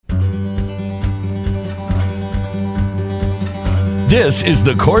This is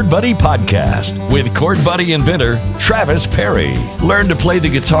the Chord Buddy Podcast with Chord Buddy inventor Travis Perry. Learn to play the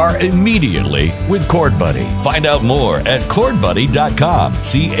guitar immediately with Chord Buddy. Find out more at chordbuddy.com.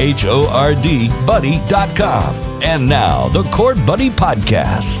 CHORD buddy.com. And now, the Chord Buddy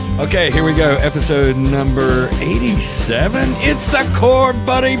Podcast. Okay, here we go. Episode number 87. It's the Chord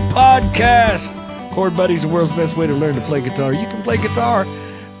Buddy Podcast. Chord Buddy's the world's best way to learn to play guitar. You can play guitar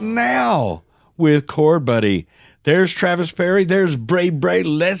now with Chord Buddy. There's Travis Perry. There's Bray.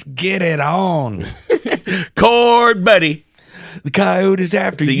 Let's get it on. Chord Buddy. The coyote's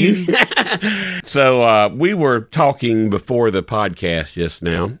after you. So we were talking before the podcast just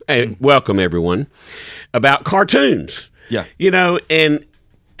now. Hey, welcome, everyone. About cartoons. Yeah. You know, and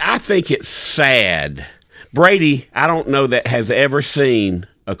I think it's sad. Brady, I don't know that has ever seen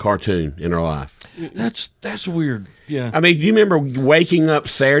a cartoon in her life. That's weird. Yeah. I mean, do you remember waking up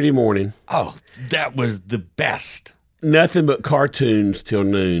Saturday morning? Oh, that was the best. Nothing but cartoons till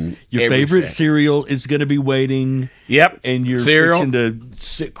noon. Your favorite cereal is going to be waiting. Yep. And you're cereal. fixing to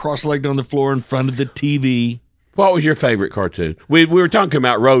sit cross-legged on the floor in front of the TV. What was your favorite cartoon? We were talking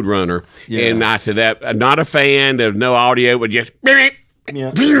about Roadrunner, and I said that not a fan. There's no audio, but just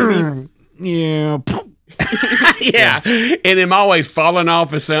yeah. yeah, and him always falling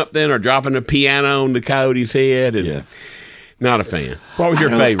off of something or dropping a piano on the coyote's head. And not a fan. What was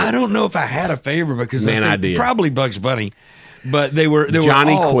your favorite? I don't know if I had a favorite because I did. Probably Bugs Bunny, but they were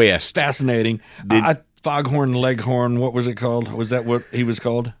Johnny all Quest. Fascinating. Foghorn Leghorn. What was it called? Was that what he was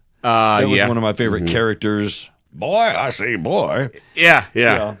called? That was one of my favorite characters. Boy, I say boy.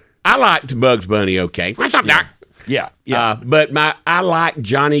 Yeah. I liked Bugs Bunny. Okay, what's up, Doc? Yeah. But I liked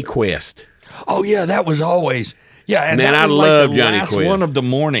Johnny Quest. Oh yeah, that was always and man, that was I love the Johnny last Quest. one of the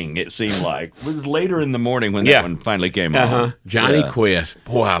morning. It seemed like it was later in the morning when that one finally came on. Johnny Quest.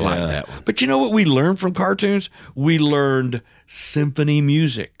 Boy, I like that one. But you know what we learned from cartoons? We learned symphony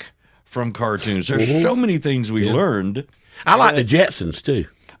music from cartoons. There's so many things we learned. I like the Jetsons too.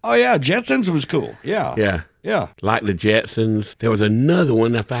 Oh yeah, Jetsons was cool. Yeah. Like the Jetsons. There was another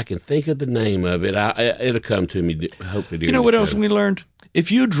one. If I can think of the name of it, it'll come to me. Hopefully, you know what else we learned? If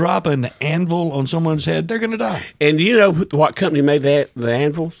you drop an anvil on someone's head, they're going to die. And do you know what company made the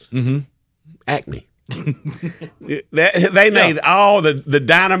anvils? Mm-hmm. Acme. They made all the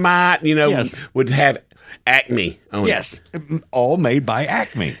dynamite. You know, would have Acme on it. Yes, all made by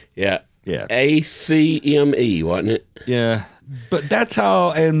Acme. Yeah. ACME, wasn't it? Yeah. But that's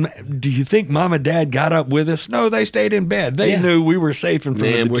how, and do you think Mom and Dad got up with us? No, they stayed in bed. They knew we were safe in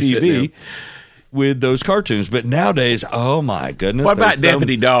front of the TV with those cartoons. But nowadays, oh my goodness. What about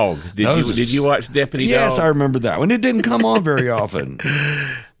Deputy Dog? Did you watch Deputy Dog? Yes, I remember that one. It didn't come on very often.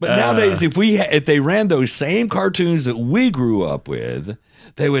 But nowadays, if they ran those same cartoons that we grew up with,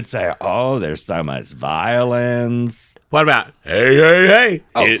 they would say, oh, there's so much violence. What about, hey?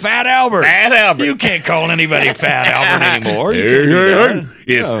 Oh, Fat Albert. Fat Albert. You can't call anybody Fat Albert anymore.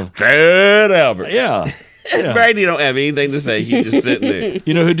 Fat Albert. Yeah. Brady don't have anything to say. She's just sitting there.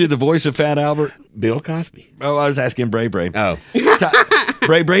 You know who did the voice of Fat Albert? Bill Cosby. Oh, I was asking Bray. Oh.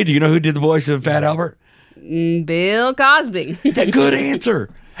 Bray, do you know who did the voice of Fat Albert? Bill Cosby. Good answer.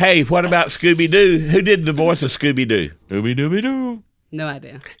 Hey, what about Scooby-Doo? Who did the voice of Scooby-Doo? Scooby-Dooby-Doo. No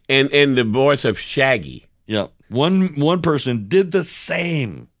idea. And the voice of Shaggy. Yep. One person did the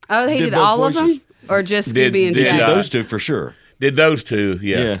same. Oh, he did all of them? Or just Scooby and Shaggy? Did those two for sure. Did those two,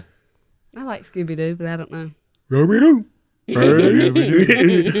 yeah. I like Scooby-Doo, but I don't know. Scooby-Doo.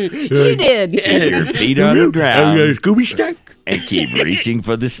 You did. Keep your feet on the ground Scooby Snack. and keep reaching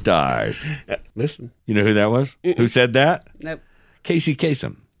for the stars. Listen. You know who that was? Who said that? Nope. Casey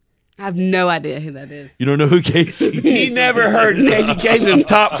Kasem. I have no idea who that is. You don't know who Casey is? You never heard Casey Kasem's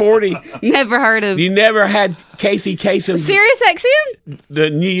Top 40? Never heard of. You never had Casey Kasem? Sirius XM? The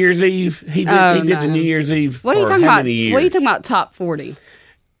New Year's Eve? He did the New Year's Eve What are you for talking how about? many years? What are you talking about top 40?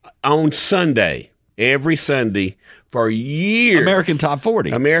 On Sunday, every Sunday, for years. American Top 40.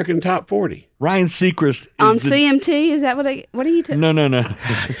 American Top 40. Ryan Seacrest is On CMT? Is that what are you talking No. I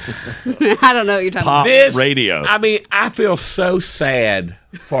don't know what you're talking Pop about. radio. I mean, I feel so sad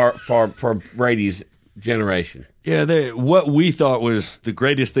for Brady's generation. Yeah, what we thought was the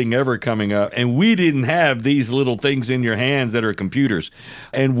greatest thing ever coming up, and we didn't have these little things in your hands that are computers,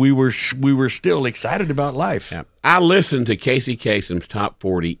 and we were still excited about life. Yeah. I listened to Casey Kasem's Top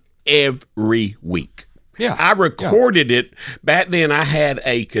 40 every week. Yeah, I recorded it. Back then, I had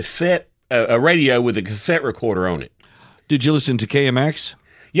a radio with a cassette recorder on it. Did you listen to KMX?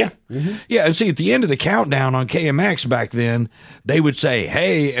 Yeah. Mm-hmm. Yeah, and see, at the end of the countdown on KMX back then, they would say,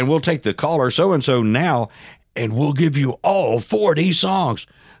 hey, and we'll take the caller so-and-so now, and we'll give you all 40 songs.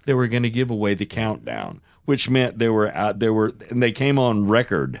 They were going to give away the countdown, which meant and they came on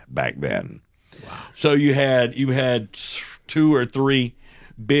record back then. Wow. So you had 2 or 3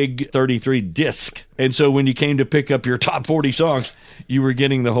 big 33 disc. And so when you came to pick up your top 40 songs, you were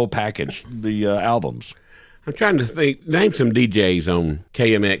getting the whole package, the albums. I'm trying to think. Name some DJs on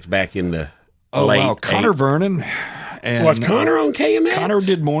KMX back in the late Connor Vernon. And, was Connor on KMX? Connor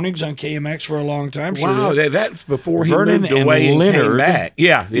did mornings on KMX for a long time. Wow, sure that's before he Vernon moved away and Leonard, came back.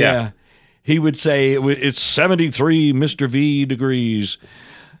 Yeah. He would say it's 73 Mr. V degrees.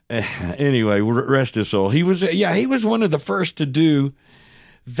 Anyway, rest his soul. He was one of the first to do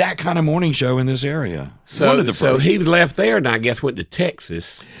that kind of morning show in this area. So he left there and I guess went to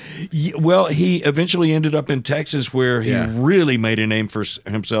Texas. Yeah, well, he eventually ended up in Texas where he really made a name for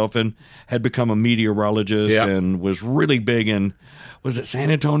himself and had become a meteorologist and was really big in, was it San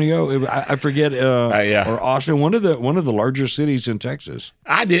Antonio? I forget, or Austin, one of the larger cities in Texas.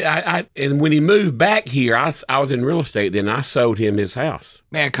 I did. And when he moved back here, I was in real estate. Then I sold him his house.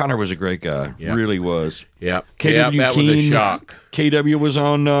 Man, Connor was a great guy. Yep. Really was. Yep. KW that Keene, was a shock. KW was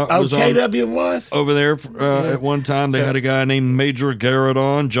on. KW was over there at one time. They had a guy named Major Garrett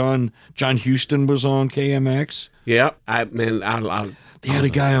on. John Houston was on KMX. Yep. They had a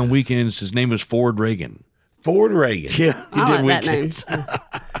guy on weekends. His name was Ford Reagan. Ford Reagan. Yeah, he did like weekends.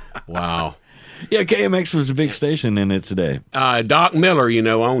 That name. Wow. Yeah, KMX was a big station in its day. Doc Miller,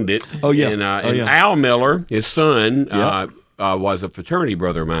 owned it. Oh yeah. And Al Miller, his son, was a fraternity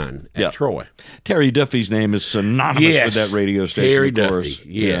brother of mine at Troy. Terry Duffy's name is synonymous with that radio station. Terry of course. Duffy.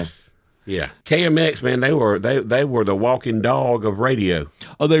 Yes. Yeah. KMX, man, they were the walking dog of radio.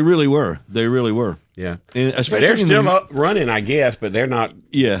 Oh, they really were. They really were. Yeah. And especially they're still up running, I guess, but they're not.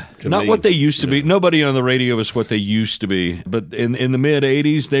 Yeah. Not what they used to be. Nobody on the radio is what they used to be. But in the mid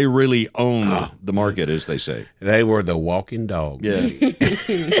 80s, they really owned the market, as they say. They were the walking dog. Yeah.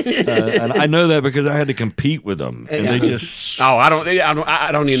 And I know that because I had to compete with them, and they just. Oh, I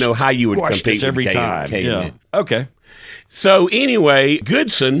don't even know how you would compete every time. Yeah. Okay. So anyway,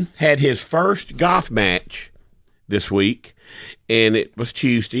 Goodson had his first golf match this week, and it was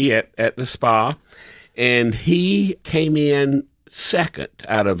Tuesday at the spa, and he came in second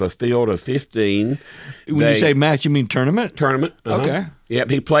out of a field of 15. When you say match, you mean tournament? Tournament. Okay. Yep,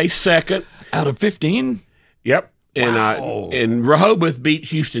 he placed second. Out of 15? Yep. And Rehoboth beat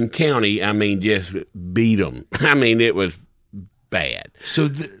Houston County. I mean, just beat them. I mean, it was bad. So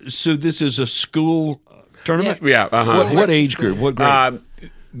this is a school tournament? Yeah. What age group? What grade?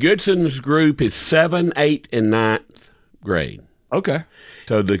 Goodson's group is 7th, 8th, and 9th grade. Okay.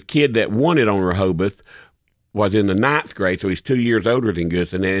 So the kid that won it on Rehoboth was in the 9th grade, so he's 2 years older than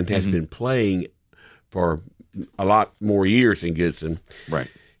Goodson and has been playing for a lot more years than Goodson. Right.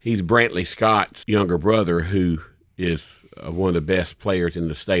 He's Brantley Scott's younger brother, who is one of the best players in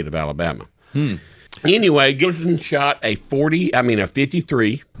the state of Alabama. Anyway, Goodson shot a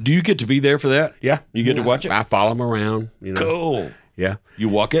 53. Do you get to be there for that? Yeah. You get to watch it? I follow him around. Cool. Yeah. You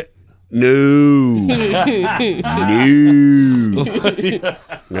walk it? No.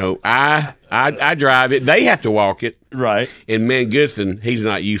 No. I drive it. They have to walk it. Right. And man, Goodson, he's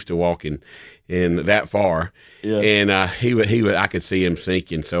not used to walking in that far. Yeah. And he would. I could see him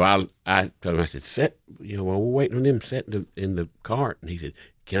sinking. So I told him, I said, we're waiting on them set in the cart. And he said,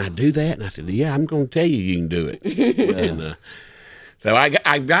 can I do that? And I said, yeah, I'm going to tell you can do it. And so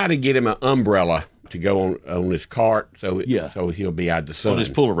I got to get him an umbrella to go on his cart, so he'll be out of the sun. On his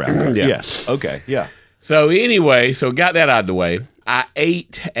pull around. Yeah. Yes. Okay. Yeah. So anyway, got that out of the way. I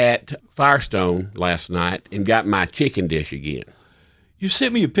ate at Firestone last night and got my chicken dish again. You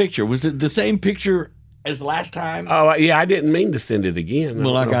sent me a picture. Was it the same picture as last time? Oh, yeah. I didn't mean to send it again.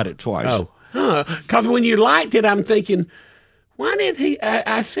 Well, I got it twice. Oh, because when you liked it, I'm thinking, why did he?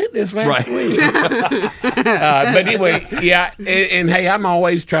 I sent this last week. But anyway, yeah. And hey, I'm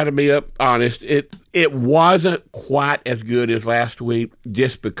always trying to be honest. It wasn't quite as good as last week,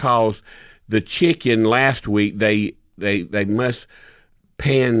 just because the chicken last week they must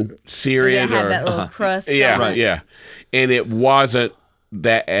pan sear it, it had that little crust. Yeah, on it. Yeah. And it wasn't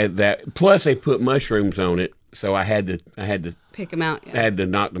that. Plus, they put mushrooms on it, so I had to pick them out. Yeah. I had to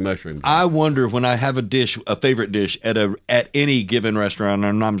knock the mushrooms out. I wonder when I have a favorite dish at any given restaurant,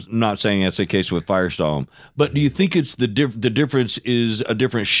 and I'm not saying that's the case with Firestone, but do you think it's the difference is a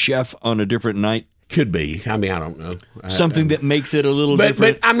different chef on a different night? Could be. I mean, I don't know. Something that makes it a little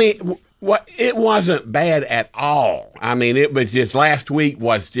different. But I mean, it wasn't bad at all. I mean, it was just last week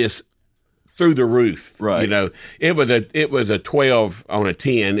was just through the roof. Right. It was a 12 on a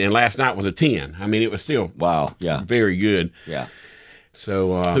 10, and last night was a 10. I mean, it was still yeah, very good. Yeah.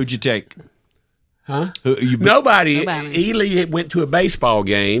 So who'd you take? Huh? Nobody. Nobody. Ely went to a baseball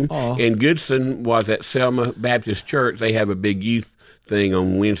game, Oh. and Goodson was at Selma Baptist Church. They have a big youth thing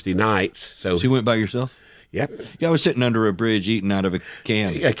on Wednesday nights. So, So you went by yourself? yep. Yeah, I was sitting under a bridge eating out of a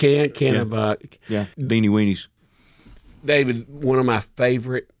can. A can of Yeah, beanie weenies. David. One of my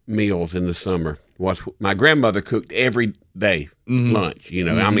favorite meals in the summer was my grandmother cooked every day lunch. You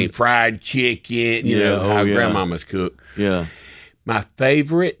know, I mean, fried chicken. You Yeah, know how oh, yeah. grandmamas cook. Yeah. My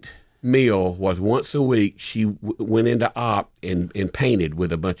favorite meal was once a week. She went into op and painted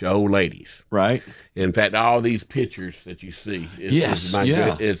with a bunch of old ladies. Right? In fact, all these pictures that you see Yes,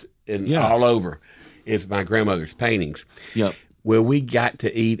 yeah. Yeah. all over is my grandmother's paintings. Yep. Well, we got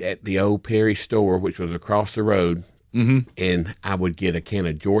to eat at the old Perry store, which was across the road, and I would get a can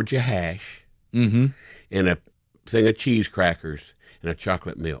of Georgia hash and a thing of cheese crackers and a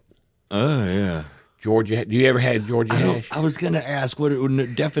chocolate milk. Oh, yeah. Georgia, do you ever had Georgia hash? I was going to ask what the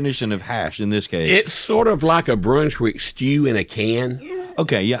definition of hash in this case. It's sort of like a Brunswick stew in a can.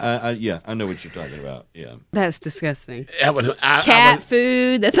 Okay, yeah, I know what you're talking about. Yeah. That's disgusting. That was Cat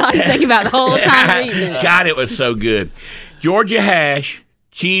food. That's all you think about the whole time you're eating it. God, it was so good. Georgia hash,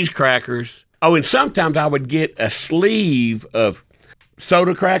 cheese crackers. Oh, and sometimes I would get a sleeve of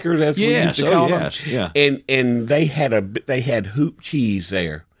soda crackers, as we used to call them. Yeah. And they had hoop cheese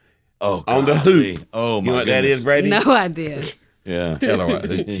there Oh, on the golly. hoop. Oh, You my know what that goodness. is, Brady? No idea. Yeah. Tell her what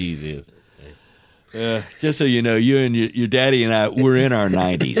hoop cheese is. Just so you know, you and your daddy and I, we're in our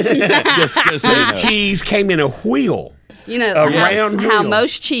 90s. just so you know. Cheese came in a wheel. You know A how round how wheel.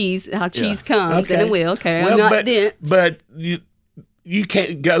 most cheese comes in a wheel. Okay, Well, I'm not but, dense. but you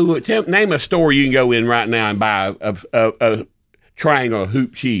can't go. Name a store you can go in right now and buy a triangle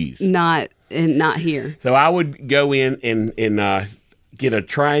hoop cheese. Not here. So I would go in and get a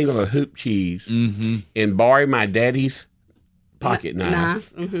triangle of hoop cheese and borrow my daddy's pocket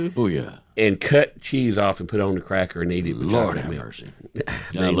knife Oh, yeah. and cut cheese off and put on the cracker and eat it with Lord chocolate have milk. mercy.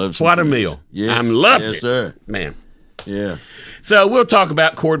 I love some What a cheese. meal. Yes. I'm loved yes, it. sir. Man. Yeah. So we'll talk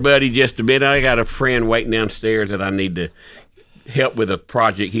about Cord Buddy just a bit. I got a friend waiting downstairs that I need to help with a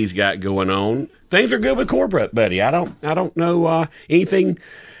project he's got going on. Things are good with Cord Buddy. I don't know anything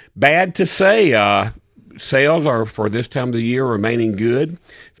bad to say. Sales are, for this time of the year, remaining good.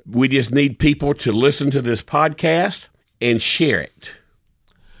 We just need people to listen to this podcast and share it.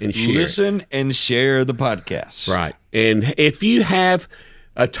 Listen and share the podcast. Right. And if you have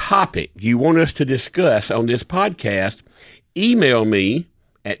a topic you want us to discuss on this podcast, email me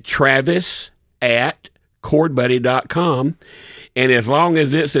at travis@cordbuddy.com. And as long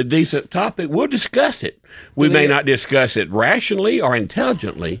as it's a decent topic, we'll discuss it. We may not discuss it rationally or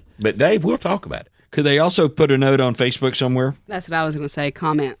intelligently, but Dave, we'll talk about it. Could they also put a note on Facebook somewhere? That's what I was going to say.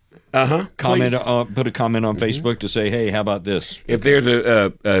 Comment. Comment, put a comment on Facebook to say, "Hey, how about this?" If there's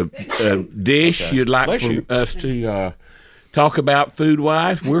a dish you'd like Bless for you. us to talk about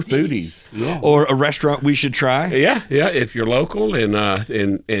food-wise, we're foodies. Yeah. Or a restaurant we should try. Yeah. If you're local and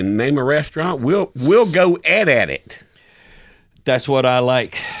name a restaurant, we'll go at it. That's what I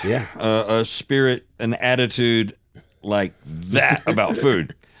like. Yeah. A spirit, an attitude like that about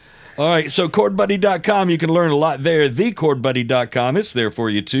food. All right, so CordBuddy.com, you can learn a lot there. TheCordBuddy.com, it's there for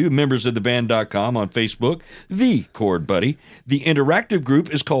you too. Membersoftheband.com on Facebook. The Cord Buddy. The interactive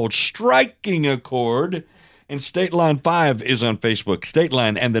group is called Striking a Chord. And State Line 5 is on Facebook. State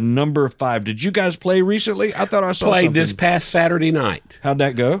Line and the number 5. Did you guys play recently? I thought I saw Played something. this past Saturday night. How'd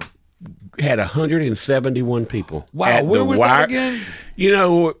that go? Had 171 people. Wow, at where the was that again? You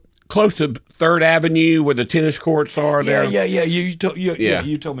know, close to 3rd Avenue where the tennis courts are there. Yeah. You told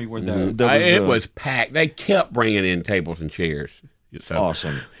me where that was. It was packed. They kept bringing in tables and chairs. So,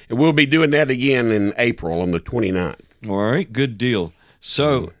 awesome. And we'll be doing that again in April on the 29th. All right, good deal.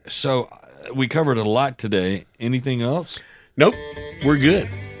 So we covered a lot today. Anything else? Nope, we're good.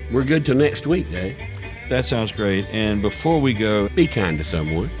 We're good till next week, Dave. That sounds great. And before we go, Be kind to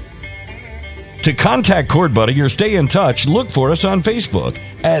someone. To contact Cord Buddy or stay in touch, look for us on Facebook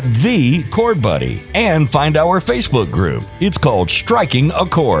at The Cord Buddy and find our Facebook group. It's called Striking a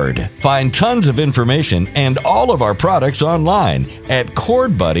Chord. Find tons of information and all of our products online at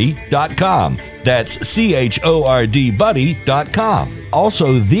cordbuddy.com. That's CHORD buddy.com.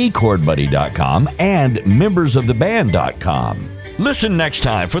 Also thecordbuddy.com and membersoftheband.com. Listen next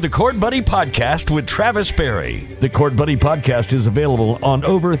time for the Cord Buddy Podcast with Travis Perry. The Cord Buddy Podcast is available on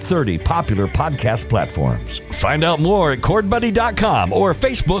over 30 popular podcast platforms. Find out more at cordbuddy.com or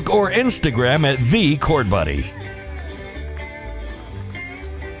Facebook or Instagram at The Cord Buddy.